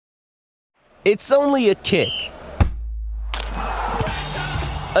It's only a kick,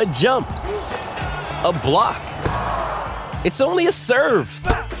 a jump, a block. It's only a serve.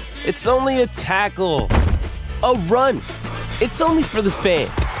 It's only a tackle, a run. It's only for the fans.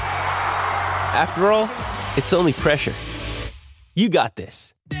 After all, it's only pressure. You got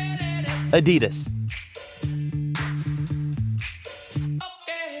this. Adidas.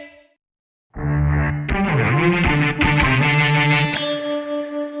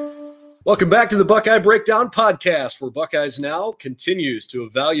 Welcome back to the Buckeye Breakdown Podcast, where Buckeyes Now continues to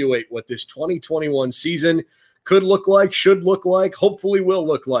evaluate what this 2021 season could look like, should look like, hopefully will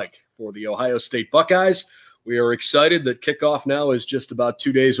look like for the Ohio State Buckeyes. We are excited that kickoff now is just about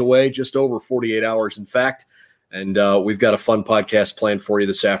 2 days away, just over 48 hours, in fact. And we've got a fun podcast planned for you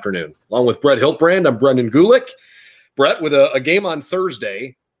this afternoon. Along with Brett Hiltbrand, I'm Brendan Gulick. Brett, with a game on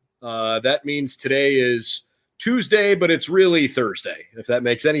Thursday, that means today is Tuesday, but it's really Thursday, if that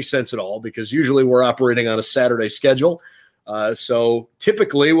makes any sense at all, because usually we're operating on a Saturday schedule. So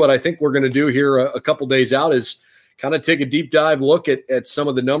typically what I think we're going to do here a couple days out is kind of take a deep dive look at some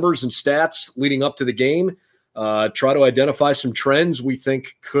of the numbers and stats leading up to the game, try to identify some trends we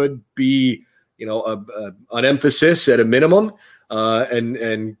think could be, an emphasis at a minimum,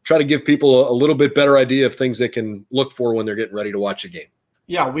 and try to give people a little bit better idea of things they can look for when they're getting ready to watch a game.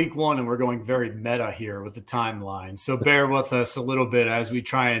 Yeah, week one, and we're going very meta here with the timeline. So bear with us a little bit as we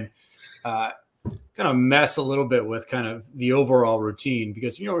try and kind of mess a little bit with kind of the overall routine,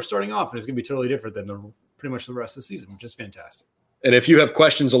 because, we're starting off and it's going to be totally different than pretty much the rest of the season, which is fantastic. And if you have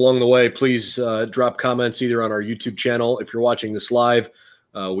questions along the way, please drop comments either on our YouTube channel. If you're watching this live,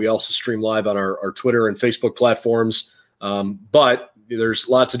 we also stream live on our Twitter and Facebook platforms. But there's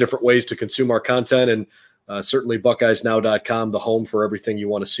lots of different ways to consume our content, and certainly BuckeyesNow.com, the home for everything you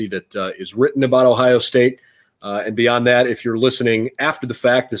want to see that is written about Ohio State. And beyond that, if you're listening after the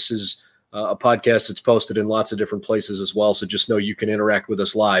fact, this is a podcast that's posted in lots of different places as well. So just know you can interact with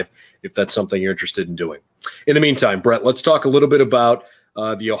us live if that's something you're interested in doing. In the meantime, Brett, let's talk a little bit about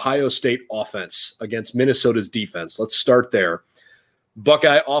the Ohio State offense against Minnesota's defense. Let's start there.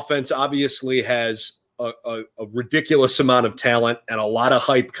 Buckeye offense obviously has a ridiculous amount of talent and a lot of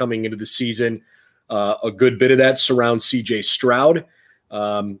hype coming into the season. A good bit of that surrounds C.J. Stroud,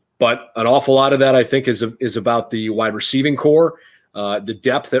 but an awful lot of that, I think, is about the wide receiving core, the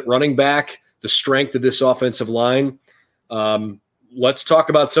depth at running back, the strength of this offensive line. Let's talk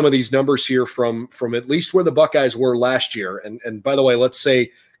about some of these numbers here from at least where the Buckeyes were last year. And by the way, let's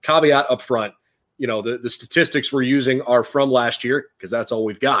say caveat up front, the statistics we're using are from last year because that's all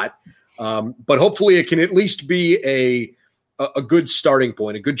we've got. But hopefully it can at least be a good starting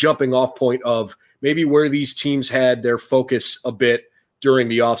point, a good jumping off point of maybe where these teams had their focus a bit during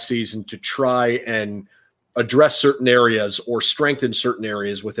the offseason to try and address certain areas or strengthen certain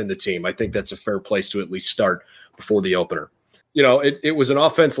areas within the team. I think that's a fair place to at least start before the opener. It was an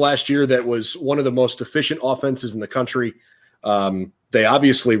offense last year that was one of the most efficient offenses in the country. They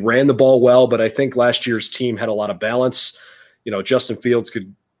obviously ran the ball well, but I think last year's team had a lot of balance. Justin Fields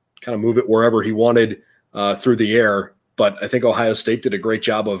could kind of move it wherever he wanted through the air. But I think Ohio State did a great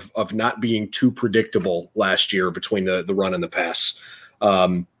job of not being too predictable last year between the run and the pass.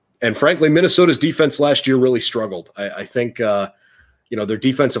 And frankly, Minnesota's defense last year really struggled. I think, their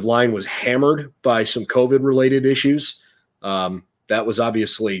defensive line was hammered by some COVID-related issues. That was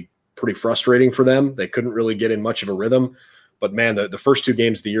obviously pretty frustrating for them. They couldn't really get in much of a rhythm. But, man, the first two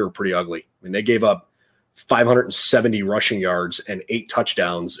games of the year were pretty ugly. I mean, they gave up 570 rushing yards and 8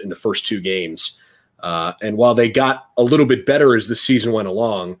 touchdowns in the first two games. And while they got a little bit better as the season went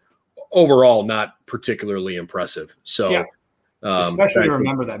along, overall not particularly impressive. So, yeah. Especially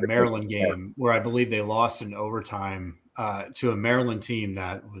remember that Maryland game where I believe they lost in overtime to a Maryland team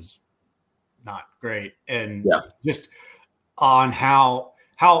that was not great, and just on how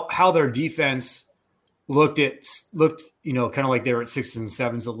their defense looked kind of like they were at 6s and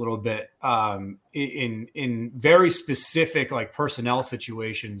 7s a little bit in very specific like personnel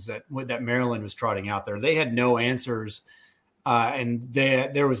situations that Maryland was trotting out there. They had no answers, and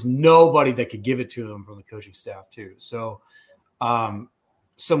there was nobody that could give it to them from the coaching staff too. So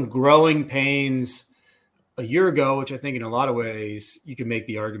some growing pains a year ago, which I think in a lot of ways you can make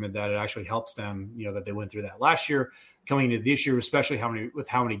the argument that it actually helps them, that they went through that last year coming into this year, especially how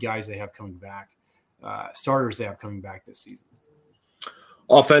many guys they have coming back. Starters they have coming back this season.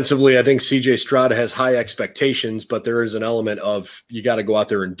 Offensively, I think C.J. Stroud has high expectations, but there is an element of you got to go out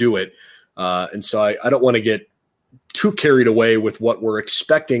there and do it. And so I don't want to get too carried away with what we're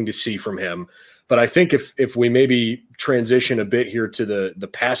expecting to see from him. But I think if we maybe transition a bit here to the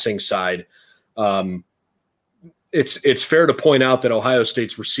passing side, it's fair to point out that Ohio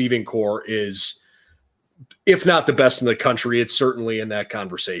State's receiving core is, if not the best in the country, it's certainly in that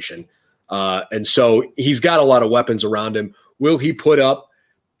conversation. And so he's got a lot of weapons around him. Will he put up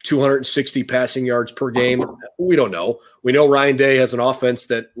 260 passing yards per game? We don't know. We know Ryan Day has an offense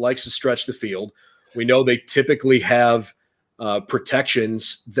that likes to stretch the field. We know they typically have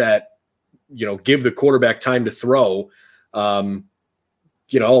protections that, give the quarterback time to throw. A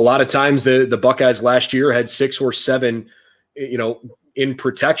lot of times the Buckeyes last year had 6 or 7, in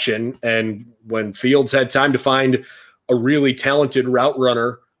protection. And when Fields had time to find a really talented route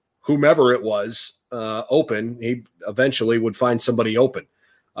runner, whomever it was, open, he eventually would find somebody open.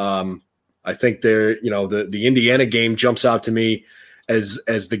 I think the Indiana game jumps out to me as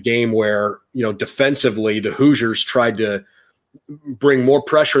the game where, defensively the Hoosiers tried to bring more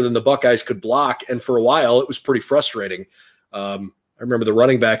pressure than the Buckeyes could block. And for a while it was pretty frustrating. I remember the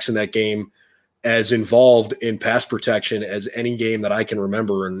running backs in that game as involved in pass protection as any game that I can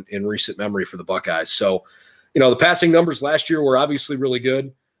remember in recent memory for the Buckeyes. So, the passing numbers last year were obviously really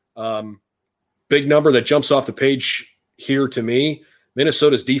good. Big number that jumps off the page here to me,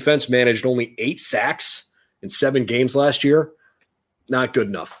 Minnesota's defense managed only 8 sacks in 7 games last year. Not good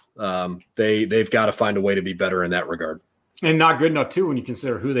enough. They've got to find a way to be better in that regard. And not good enough, too, when you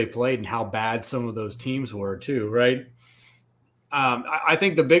consider who they played and how bad some of those teams were, too, right? I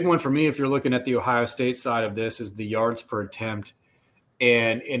think the big one for me, if you're looking at the Ohio State side of this, is the yards per attempt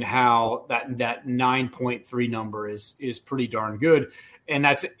and how that 9.3 number is pretty darn good. And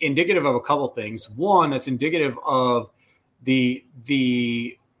that's indicative of a couple things. One, that's indicative of the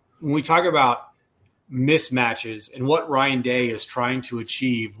when we talk about mismatches and what Ryan Day is trying to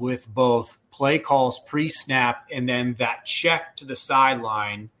achieve with both play calls pre-snap and then that check to the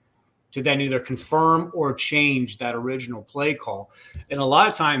sideline to then either confirm or change that original play call. And a lot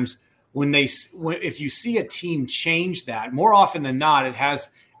of times if you see a team change that, more often than not, it has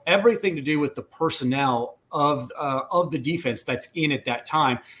everything to do with the personnel of the defense that's in at that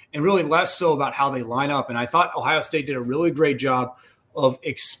time, and really less so about how they line up. And I thought Ohio State did a really great job of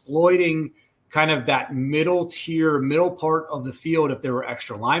exploiting kind of that middle part of the field if there were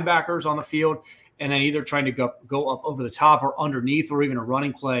extra linebackers on the field, and then either trying to go up over the top or underneath, or even a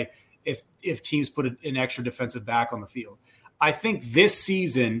running play if teams put an extra defensive back on the field. I think this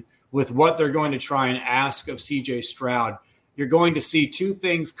season, with what they're going to try and ask of C.J. Stroud, you're going to see 2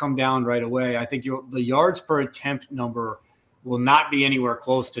 things come down right away. I think the yards per attempt number will not be anywhere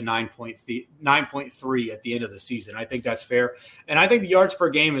close to 9.3 at the end of the season. I think that's fair. And I think the yards per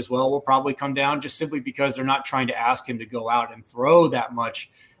game as well will probably come down, just simply because they're not trying to ask him to go out and throw that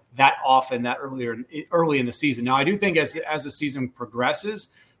much, that often, that early in the season. Now, I do think as the season progresses,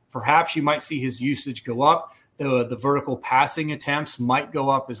 perhaps you might see his usage go up. The vertical passing attempts might go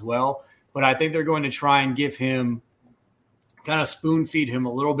up as well. But I think they're going to try and give him, kind of spoon feed him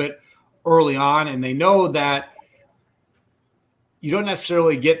a little bit early on. And they know that you don't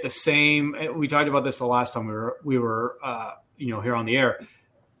necessarily get the same. We talked about this the last time we were here on the air.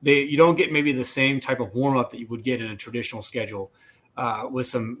 You don't get maybe the same type of warm up that you would get in a traditional schedule with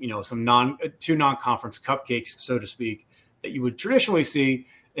some 2 non-conference cupcakes, so to speak, that you would traditionally see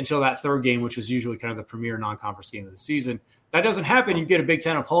until that third game, which was usually kind of the premier non-conference game of the season. That doesn't happen. You get a Big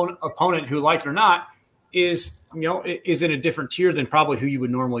Ten opponent who, like it or not, is in a different tier than probably who you would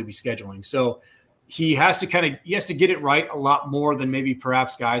normally be scheduling. So he has to get it right a lot more than maybe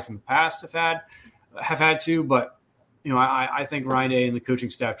perhaps guys in the past have had to. But I think Ryan Day and the coaching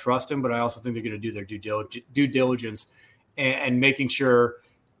staff trust him, but I also think they're going to do their due diligence and making sure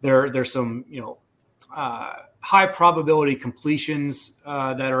there's some high probability completions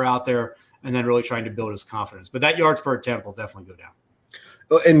that are out there, and then really trying to build his confidence. But that yards per attempt will definitely go down.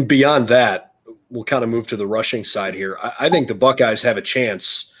 And beyond that, we'll kind of move to the rushing side here. I think the Buckeyes have a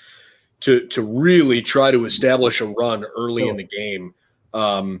chance to really try to establish a run early in the game.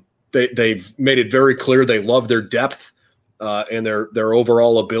 They've made it very clear they love their depth and their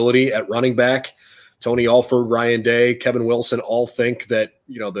overall ability at running back. Tony Alford, Ryan Day, Kevin Wilson all think that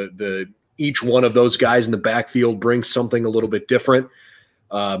each one of those guys in the backfield brings something a little bit different.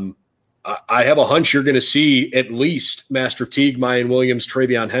 I have a hunch you're going to see at least Master Teague, Mayan Williams,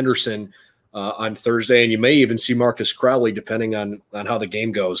 Travion Henderson on Thursday, and you may even see Marcus Crowley, depending on how the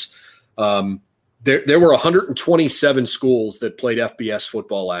game goes. There were 127 schools that played FBS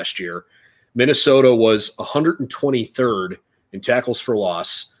football last year. Minnesota was 123rd in tackles for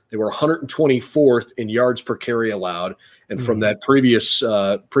loss. They were 124th in yards per carry allowed. And from that previous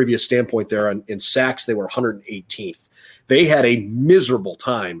standpoint there in sacks, they were 118th. They had a miserable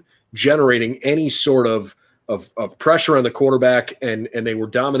time generating any sort of pressure on the quarterback, and they were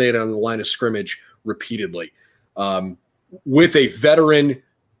dominated on the line of scrimmage repeatedly. With a veteran,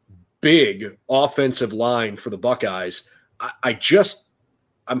 big offensive line for the Buckeyes,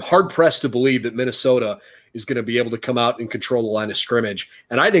 I'm hard-pressed to believe that Minnesota is going to be able to come out and control the line of scrimmage.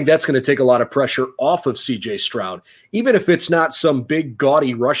 And I think that's going to take a lot of pressure off of C.J. Stroud. Even if it's not some big,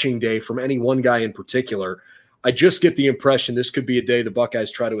 gaudy rushing day from any one guy in particular, I just get the impression this could be a day the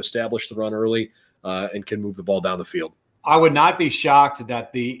Buckeyes try to establish the run early and can move the ball down the field. I would not be shocked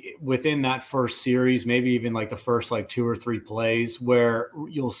that within that first series, maybe even like the first 2 or 3 plays, where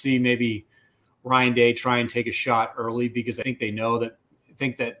you'll see maybe Ryan Day try and take a shot early, because I think they know that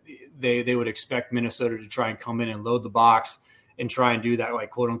they would expect Minnesota to try and come in and load the box and try and do that,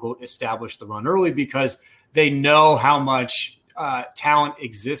 quote unquote, establish the run early, because they know how much talent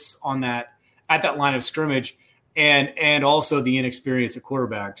exists at that line of scrimmage, and also the inexperience at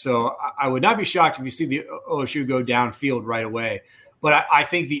quarterback. So I would not be shocked if you see the OSU go downfield right away. But I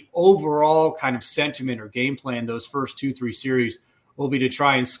think the overall kind of sentiment or game plan those first 2-3 series will be to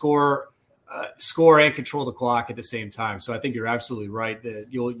try and score and control the clock at the same time. So I think you're absolutely right that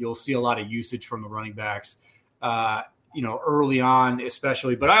you'll see a lot of usage from the running backs, early on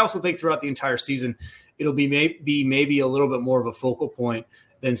especially. But I also think throughout the entire season, it'll be maybe a little bit more of a focal point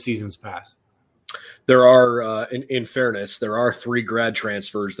than seasons past. There are, in fairness, there are 3 grad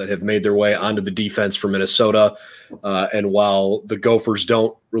transfers that have made their way onto the defense for Minnesota. And while the Gophers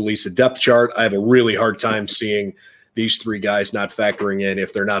don't release a depth chart, I have a really hard time seeing these 3 guys not factoring in.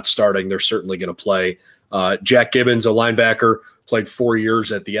 If they're not starting, they're certainly going to play. Jack Gibbons, a linebacker, played 4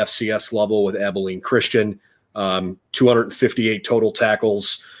 years at the FCS level with Abilene Christian, 258 total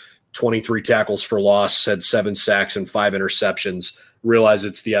tackles, 23 tackles for loss, had 7 sacks and 5 interceptions. Realize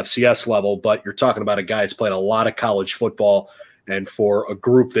it's the FCS level, but you're talking about a guy that's played a lot of college football, and for a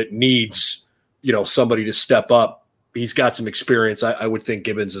group that needs, somebody to step up, he's got some experience. I would think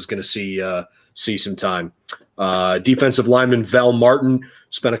Gibbons is going to see some time. Defensive lineman Val Martin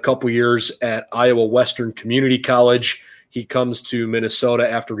spent a couple years at Iowa Western Community College. He comes to Minnesota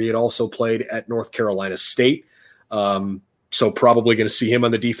after he had also played at North Carolina State. So probably going to see him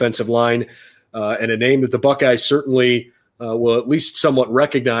on the defensive line, and a name that the Buckeyes certainly will at least somewhat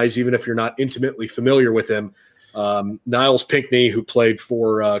recognize, even if you're not intimately familiar with him. Niles Pinckney, who played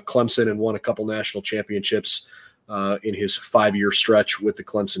for Clemson and won a couple national championships in his 5-year stretch with the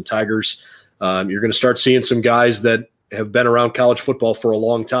Clemson Tigers. You're going to start seeing some guys that have been around college football for a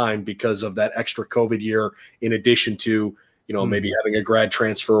long time because of that extra COVID year, in addition to, maybe having a grad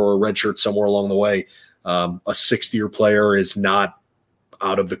transfer or a redshirt somewhere along the way. A 6th-year player is not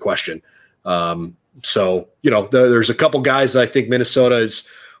out of the question. So, there's a couple guys I think Minnesota is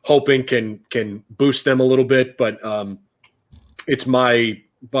hoping can boost them a little bit, but it's my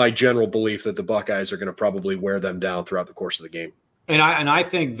general belief that the Buckeyes are going to probably wear them down throughout the course of the game. And I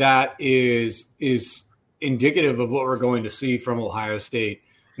think that is indicative of what we're going to see from Ohio State,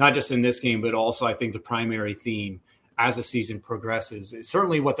 not just in this game, but also I think the primary theme as the season progresses. It's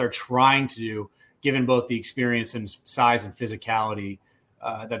certainly what they're trying to do, given both the experience and size and physicality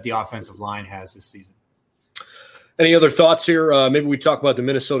that the offensive line has this season. Any other thoughts here? Maybe we talk about the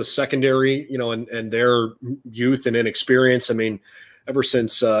Minnesota secondary, and their youth and inexperience. I mean, ever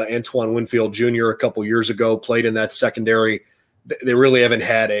since Antoine Winfield Jr. a couple years ago played in that secondary, they really haven't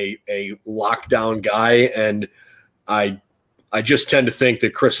had a lockdown guy. And I just tend to think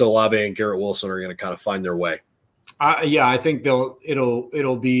that Chris Olave and Garrett Wilson are going to kind of find their way. I think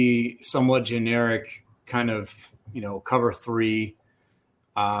it'll be somewhat generic, kind of, cover 3,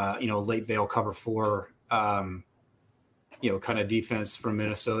 late bail cover 4, kind of defense from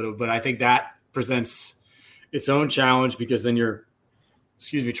Minnesota. But I think that presents its own challenge, because then you're,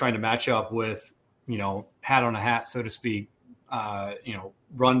 trying to match up with, hat on a hat, so to speak,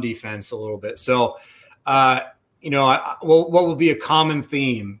 run defense a little bit. So, what will be a common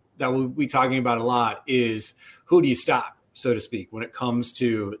theme that we'll be talking about a lot is who do you stop, so to speak, when it comes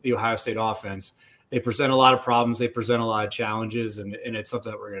to the Ohio State offense. They present a lot of problems. They present a lot of challenges, and it's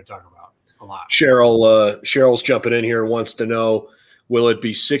something that we're going to talk about a lot. Cheryl's jumping in here, wants to know, will it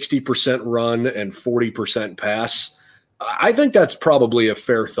be 60% run and 40% pass? I think that's probably a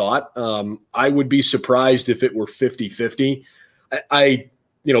fair thought. I would be surprised if it were 50-50.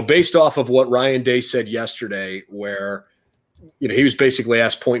 Based off of what Ryan Day said yesterday, where he was basically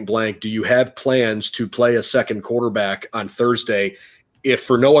asked point blank, do you have plans to play a second quarterback on Thursday, if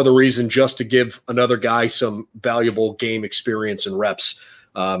for no other reason just to give another guy some valuable game experience and reps,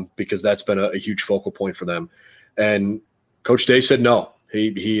 because that's been a huge focal point for them. And Coach Day said no.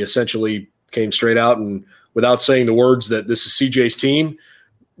 He essentially came straight out and, without saying the words that this is CJ's team,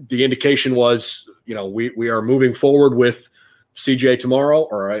 the indication was, we are moving forward with CJ tomorrow,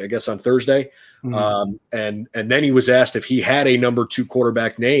 or I guess on Thursday. And then he was asked if he had a number 2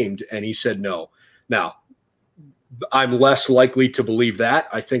 quarterback named, and he said no. Now, I'm less likely to believe that.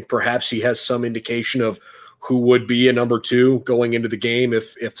 I think perhaps he has some indication of who would be a number 2 going into the game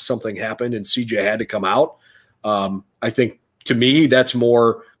if something happened and CJ had to come out. I think, to me, that's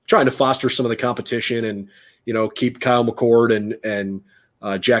more trying to foster some of the competition and, keep Kyle McCord and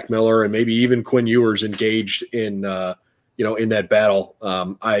Jack Miller and maybe even Quinn Ewers engaged in in that battle.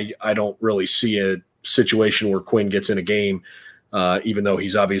 I don't really see a situation where Quinn gets in a game, even though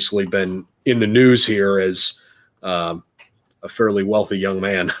he's obviously been in the news here as a fairly wealthy young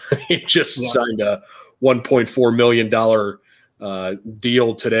man. He just signed a $1.4 million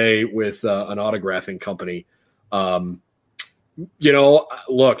deal today with an autographing company.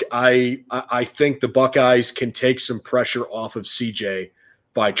 Look, I think the Buckeyes can take some pressure off of CJ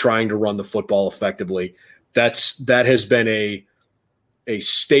by trying to run the football effectively. That has been a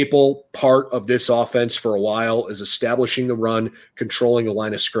staple part of this offense for a while, is establishing the run, controlling the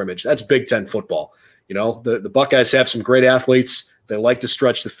line of scrimmage. That's Big Ten football. The Buckeyes have some great athletes. They like to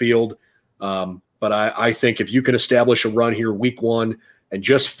stretch the field. But I think if you can establish a run here week 1 and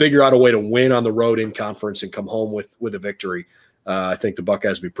just figure out a way to win on the road in conference and come home with a victory, I think the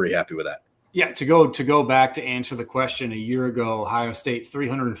Buckeyes would be pretty happy with that. Yeah, to go back to answer the question, a year ago, Ohio State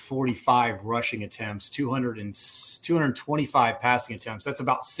 345 rushing attempts, 225 passing attempts. That's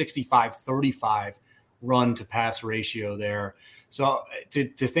about 65-35 run to pass ratio there. So to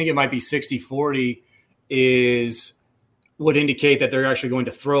think it might be 60-40 would indicate that they're actually going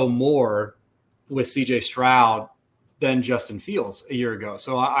to throw more with CJ Stroud than Justin Fields a year ago.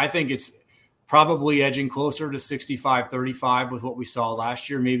 So I think it's probably edging closer to 65-35 with what we saw last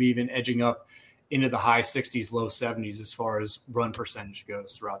year, maybe even edging up into the high 60s, low 70s as far as run percentage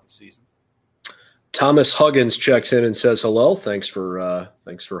goes throughout the season. Thomas Huggins checks in and says hello. Thanks for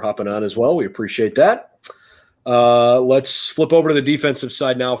hopping on as well. We appreciate that. Let's flip over to the defensive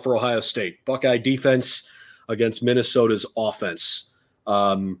side now for Ohio State. Buckeye defense against Minnesota's offense.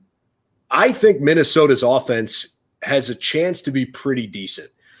 I think Minnesota's offense has a chance to be pretty decent.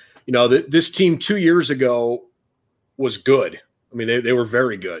 This team 2 years ago was good. I mean, they were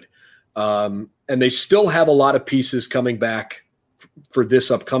very good. And they still have a lot of pieces coming back for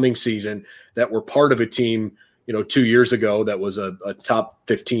this upcoming season that were part of a team, 2 years ago that was a top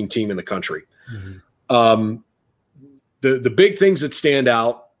 15 team in the country. Mm-hmm. The big things that stand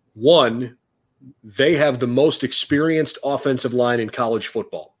out, one, they have the most experienced offensive line in college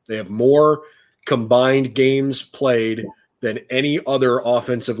football. They have more combined games played than any other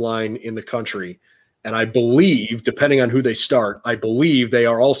offensive line in the country. And I believe, depending on who they start, I believe they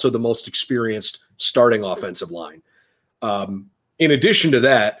are also the most experienced starting offensive line. In addition to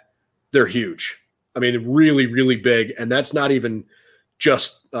that, they're huge. I mean, really, really big. And that's not even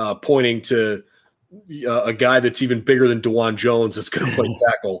just pointing to a guy that's even bigger than DeJuan Jones that's going to play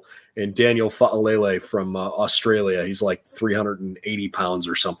tackle, and Daniel Fa'alele from Australia. He's like 380 pounds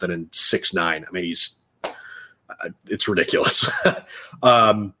or something and 6'9". I mean, it's ridiculous.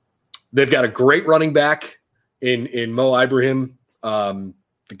 They've got a great running back in Mo Ibrahim. The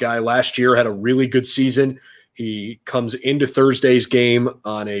guy last year had a really good season. He comes into Thursday's game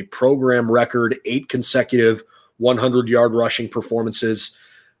on a program record, 8 consecutive 100-yard rushing performances.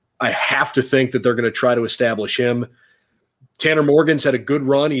 I have to think that they're going to try to establish him. Tanner Morgan's had a good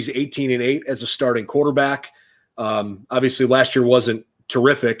run. He's 18-8 as a starting quarterback. Obviously, last year wasn't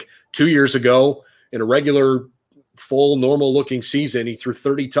terrific. 2 years ago, in a regular, full, normal-looking season, he threw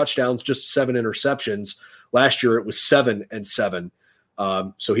 30 touchdowns, just 7 interceptions. Last year, it was 7-7.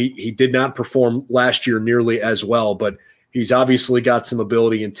 So he did not perform last year nearly as well, but he's obviously got some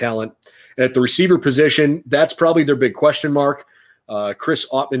ability and talent. And at the receiver position, that's probably their big question mark. Chris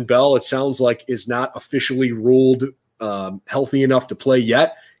Autman-Bell, it sounds like, is not officially ruled healthy enough to play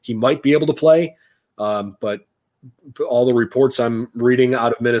yet. He might be able to play, but all the reports I'm reading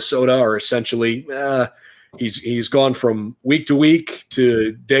out of Minnesota are essentially he's gone from week to week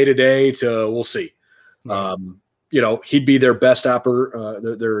to day to we'll see. He'd be their best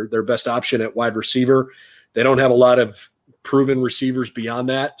their best option at wide receiver. They don't have a lot of proven receivers beyond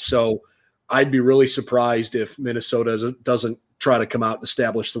that, so I'd be really surprised if Minnesota doesn't try to come out and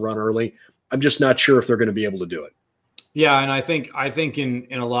establish the run early. I'm just not sure if they're going to be able to do it. Yeah, and I think in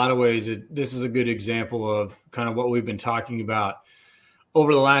a lot of ways this is a good example of kind of what we've been talking about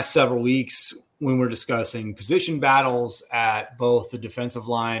over the last several weeks when we're discussing position battles at both the defensive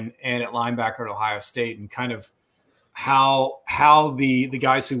line and at linebacker at Ohio State, and kind of how the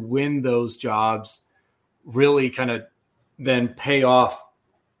guys who win those jobs really kind of then pay off,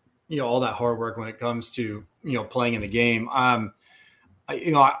 all that hard work when it comes to, playing in the game.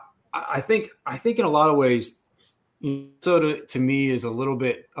 I think in a lot of ways, Minnesota to me is a little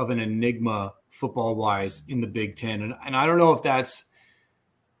bit of an enigma football wise in the Big Ten. And I don't know if that's,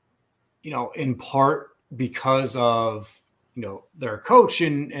 in part because of, their coach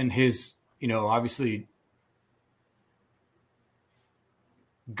and his, obviously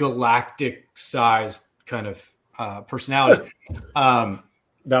galactic sized kind of personality.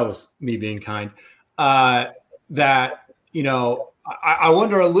 That was me being kind. I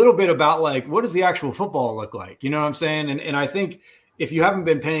wonder a little bit about like, what does the actual football look like? You know what I'm saying? And I think if you haven't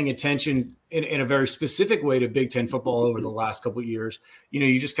been paying attention in a very specific way to Big Ten football over the last couple of years,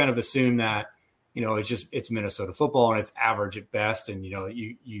 you just kind of assume that, it's Minnesota football and it's average at best. And,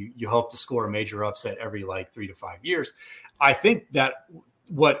 you hope to score a major upset every 3 to 5 years. I think that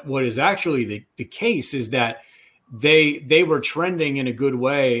what is actually the case is that they were trending in a good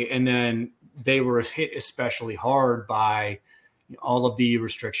way. And then they were hit especially hard by all of the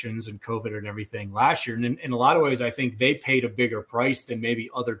restrictions and COVID and everything last year. And in a lot of ways, I think they paid a bigger price than maybe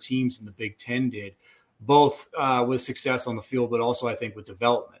other teams in the Big Ten did, both with success on the field, but also I think with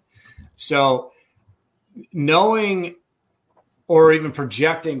development. So knowing or even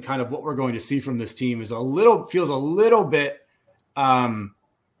projecting kind of what we're going to see from this team feels a little bit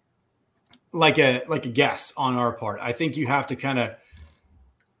like a guess on our part. I think you have to kind of,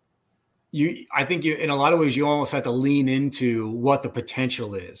 in a lot of ways, you almost have to lean into what the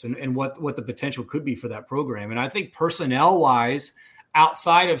potential is and what the potential could be for that program. And I think personnel wise,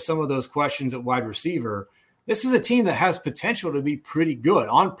 outside of some of those questions at wide receiver, this is a team that has potential to be pretty good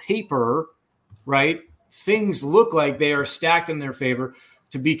on paper, right? Things look like they are stacked in their favor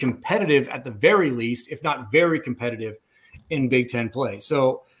to be competitive at the very least, if not very competitive in Big Ten play.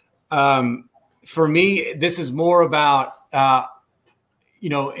 So for me, this is more about,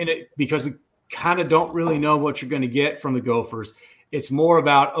 because we kind of don't really know what you're going to get from the Gophers. It's more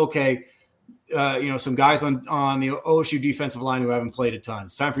about, okay, some guys on the OSU defensive line who haven't played a ton.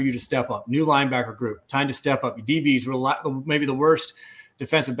 It's time for you to step up. New linebacker group, time to step up. DBs were maybe the worst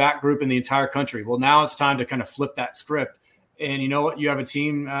defensive back group in the entire country. Well, now it's time to kind of flip that script. And you know what? You have a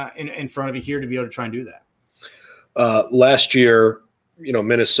team in front of you here to be able to try and do that. Last year,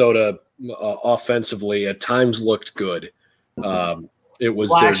 Minnesota offensively at times looked good. It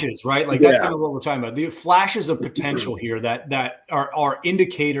was flashes, right? Like that's kind of what we're talking about. The flashes of potential here that are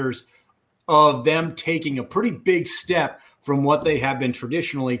indicators of them taking a pretty big step from what they have been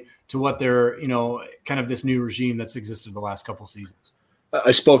traditionally to what they're, kind of this new regime that's existed the last couple of seasons.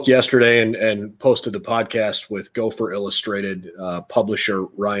 I spoke yesterday and posted the podcast with Gopher Illustrated publisher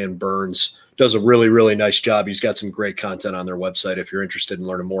Ryan Burns. Does a really, really nice job. He's got some great content on their website if you're interested in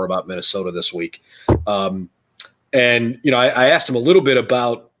learning more about Minnesota this week. And, I asked him a little bit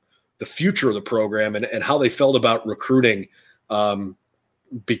about the future of the program and how they felt about recruiting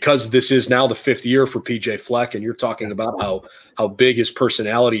because this is now the 5th year for PJ Fleck, and you're talking about how big his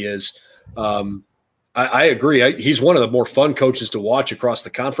personality is. I agree. He's one of the more fun coaches to watch across the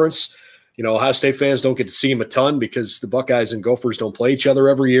conference. Ohio State fans don't get to see him a ton because the Buckeyes and Gophers don't play each other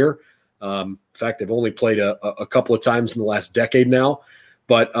every year. In fact, they've only played a couple of times in the last decade now.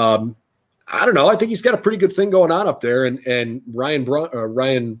 But I don't know. I think he's got a pretty good thing going on up there. And Ryan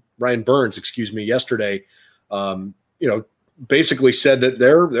Burns, yesterday, basically said that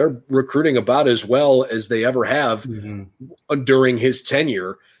they're recruiting about as well as they ever have during his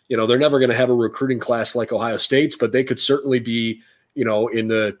tenure. They're never going to have a recruiting class like Ohio State's, but they could certainly be, in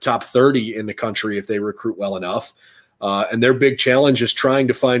the top 30 in the country if they recruit well enough. And their big challenge is trying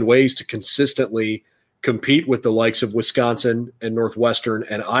to find ways to consistently compete with the likes of Wisconsin and Northwestern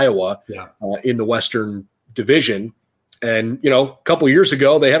and Iowa in the Western Division. And, a couple of years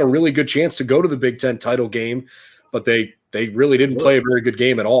ago, they had a really good chance to go to the Big Ten title game, but they really didn't play a very good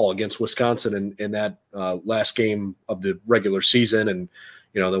game at all against Wisconsin in that last game of the regular season. And,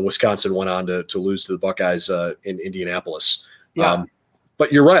 then Wisconsin went on to lose to the Buckeyes in Indianapolis. Yeah.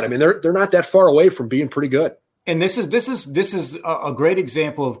 But you're right. I mean, they're not that far away from being pretty good. And this is a great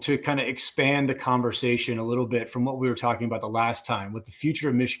example of to kind of expand the conversation a little bit from what we were talking about the last time with the future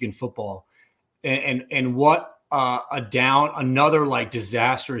of Michigan football and what another like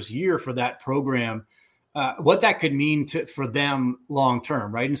disastrous year for that program, what that could mean for them long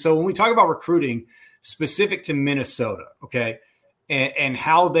term, right? And so when we talk about recruiting specific to Minnesota, okay, and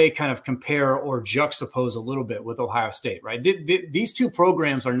how they kind of compare or juxtapose a little bit with Ohio State, right? These two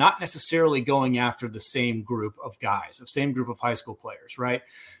programs are not necessarily going after the same group of guys, the same group of high school players, right?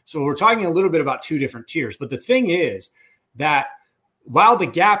 So we're talking a little bit about two different tiers. But the thing is that while the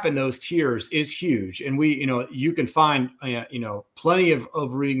gap in those tiers is huge, and you can find, plenty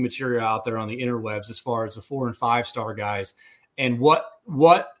of reading material out there on the interwebs as far as the 4 and 5 star guys and what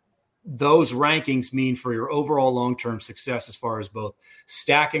those rankings mean for your overall long-term success as far as both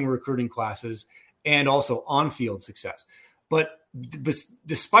stacking recruiting classes and also on-field success. But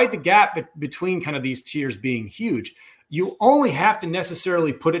despite the gap between kind of these tiers being huge, you only have to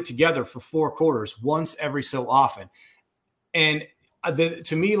necessarily put it together for 4 quarters once every so often. And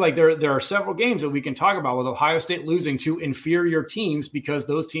to me, like there are several games that we can talk about with Ohio State losing to inferior teams because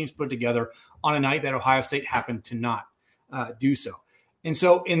those teams put together on a night that Ohio State happened to not do so. And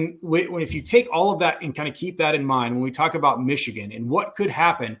so if you take all of that and kind of keep that in mind, when we talk about Michigan and what could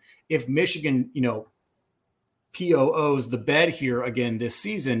happen if Michigan, POOs the bed here again this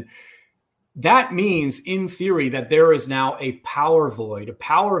season, that means in theory that there is now a power void, a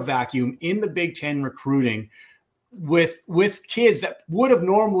power vacuum in the Big Ten recruiting with kids that would have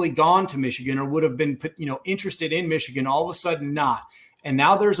normally gone to Michigan or would have been interested in Michigan, all of a sudden not. And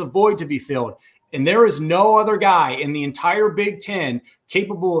now there's a void to be filled. And there is no other guy in the entire Big Ten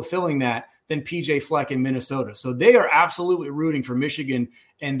capable of filling that than PJ Fleck in Minnesota. So they are absolutely rooting for Michigan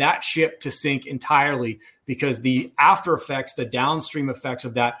and that ship to sink entirely because the after effects, the downstream effects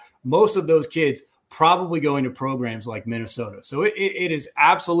of that, most of those kids probably going to programs like Minnesota. So it is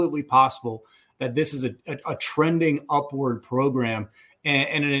absolutely possible that this is a trending upward program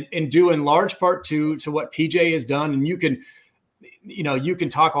and due in large part to what PJ has done. And you can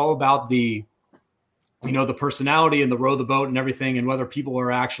talk all about the personality and the row the boat and everything and whether people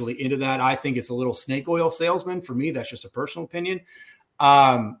are actually into that. I think it's a little snake oil salesman for me. That's just a personal opinion.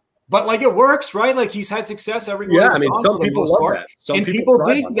 But like it works, right? Like he's had success everywhere. Yeah, I mean, some people love that. Some people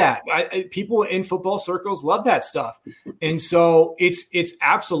dig that. People in football circles love that stuff. And so it's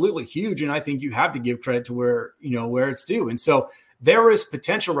absolutely huge. And I think you have to give credit to where it's due. And so there is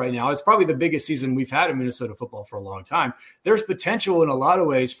potential right now. It's probably the biggest season we've had in Minnesota football for a long time. There's potential in a lot of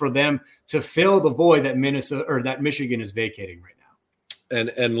ways for them to fill the void that Michigan is vacating right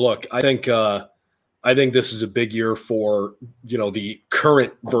now. And look, I think this is a big year for the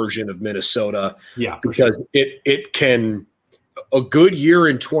current version of Minnesota. Yeah, because sure. it can a good year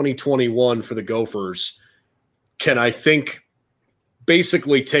in 2021 for the Gophers can, I think,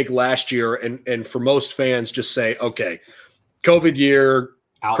 basically take last year and for most fans just say, okay, COVID year,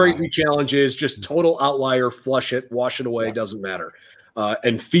 outlier. Crazy challenges, just total outlier, flush it, wash it away, doesn't matter.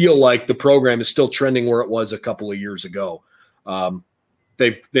 And feel like the program is still trending where it was a couple of years ago.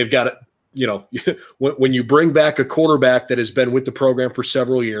 They've got it. When you bring back a quarterback that has been with the program for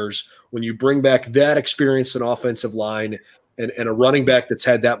several years, when you bring back that experience in offensive line and a running back that's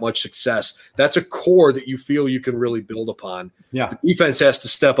had that much success, that's a core that you feel you can really build upon. Yeah. The defense has to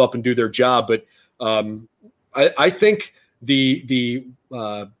step up and do their job. But I think the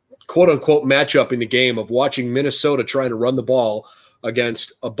quote unquote matchup in the game of watching Minnesota trying to run the ball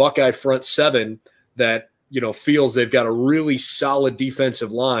against a Buckeye front seven that, feels they've got a really solid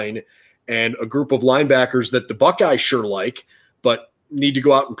defensive line and a group of linebackers that the Buckeyes sure like, but need to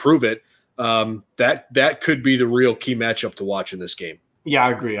go out and prove it. That could be the real key matchup to watch in this game. Yeah,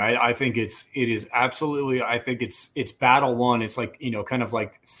 I agree. I think it is absolutely. I think it's battle one. It's like kind of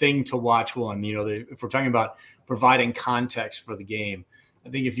like thing to watch one. If we're talking about providing context for the game, I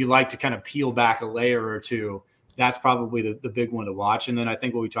think if you like to kind of peel back a layer or two, that's probably the big one to watch. And then I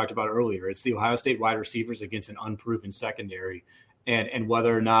think what we talked about earlier, it's the Ohio State wide receivers against an unproven secondary, and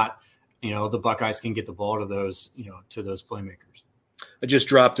whether or not the Buckeyes can get the ball to those playmakers. I just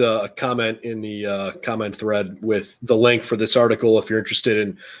dropped a comment in the comment thread with the link for this article if you're interested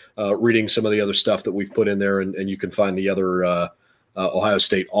in reading some of the other stuff that we've put in there, and you can find the other Ohio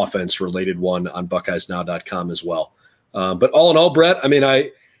State offense-related one on BuckeyesNow.com as well. But all in all, Brett, I mean,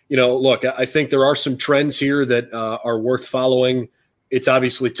 I think there are some trends here that are worth following. It's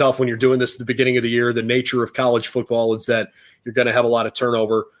obviously tough when you're doing this at the beginning of the year. The nature of college football is that you're going to have a lot of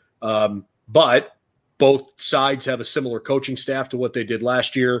turnover, but both sides have a similar coaching staff to what they did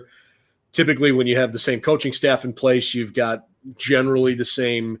last year. Typically, when you have the same coaching staff in place, you've got generally the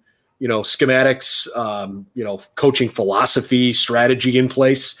same, schematics, coaching philosophy, strategy in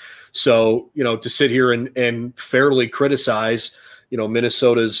place. So, to sit here and fairly criticize,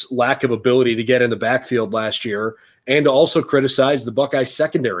 Minnesota's lack of ability to get in the backfield last year and to also criticize the Buckeye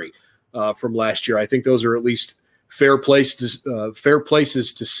secondary from last year, I think those are at least fair places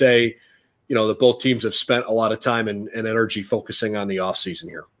to say, that both teams have spent a lot of time and energy focusing on the offseason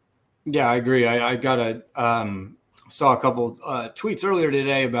here. Yeah, I agree. I got saw a couple tweets earlier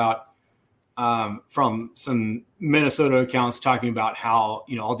today about from some Minnesota accounts talking about how,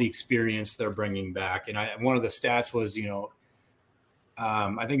 all the experience they're bringing back. And one of the stats was,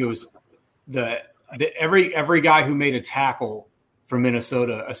 I think it was every guy who made a tackle for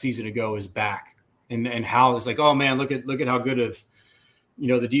Minnesota a season ago is back, and how it's like, oh man, look at how good of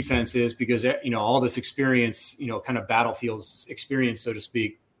the defense is, because, all this experience, kind of battlefields experience, so to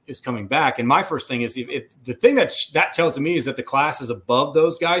speak, is coming back. And my first thing is, if the thing that tells to me is that the classes above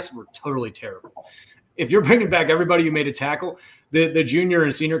those guys were totally terrible. If you're bringing back everybody who made a tackle, the junior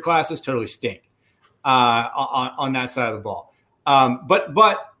and senior classes totally stink on that side of the ball.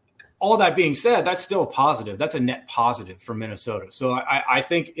 But all that being said, that's still a positive. That's a net positive for Minnesota. So I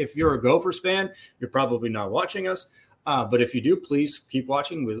think if you're a Gophers fan, you're probably not watching us. But if you do, please keep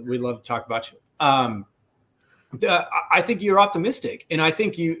watching. We'd love to talk about you. I think you're optimistic, and I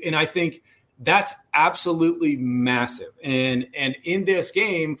think that's absolutely massive. And in this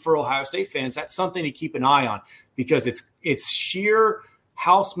game for Ohio State fans, that's something to keep an eye on, because it's sheer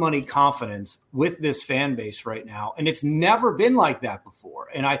house money confidence with this fan base right now. And it's never been like that before.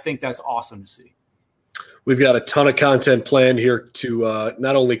 And I think that's awesome to see. We've got a ton of content planned here to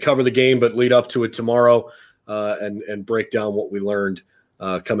not only cover the game, but lead up to it tomorrow and break down what we learned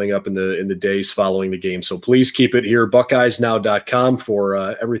coming up in the days following the game. So please keep it here, BuckeyesNow.com, for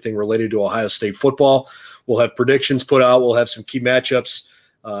everything related to Ohio State football. We'll have predictions put out. We'll have some key matchups,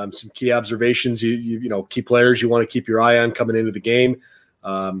 some key observations, key players you want to keep your eye on coming into the game.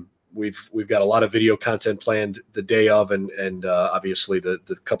 We've got a lot of video content planned the day of, and obviously the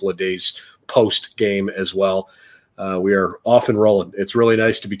couple of days post game as well. We are off and rolling. It's really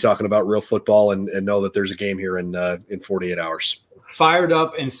nice to be talking about real football and know that there's a game here in 48 hours. Fired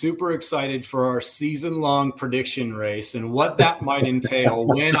up and super excited for our season-long prediction race and what that might entail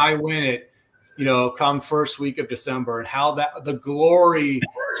when I win it, come first week of December, and how the glory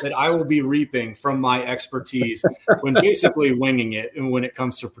that I will be reaping from my expertise when basically winging it. And when it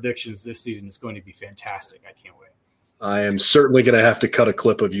comes to predictions this season, is going to be fantastic. I can't wait. I am certainly going to have to cut a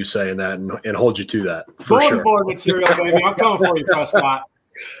clip of you saying that and hold you to that. For sure. Board material, baby. I'm coming for you, Prescott.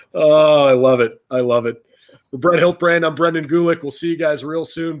 Oh, I love it. For Brett Hiltbrand, I'm Brendan Gulick. We'll see you guys real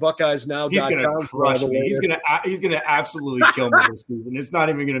soon. BuckeyesNow.com. He's going to crush me. He's going to absolutely kill me this season. It's not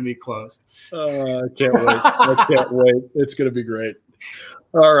even going to be close. I can't wait. It's going to be great.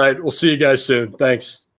 All right. We'll see you guys soon. Thanks.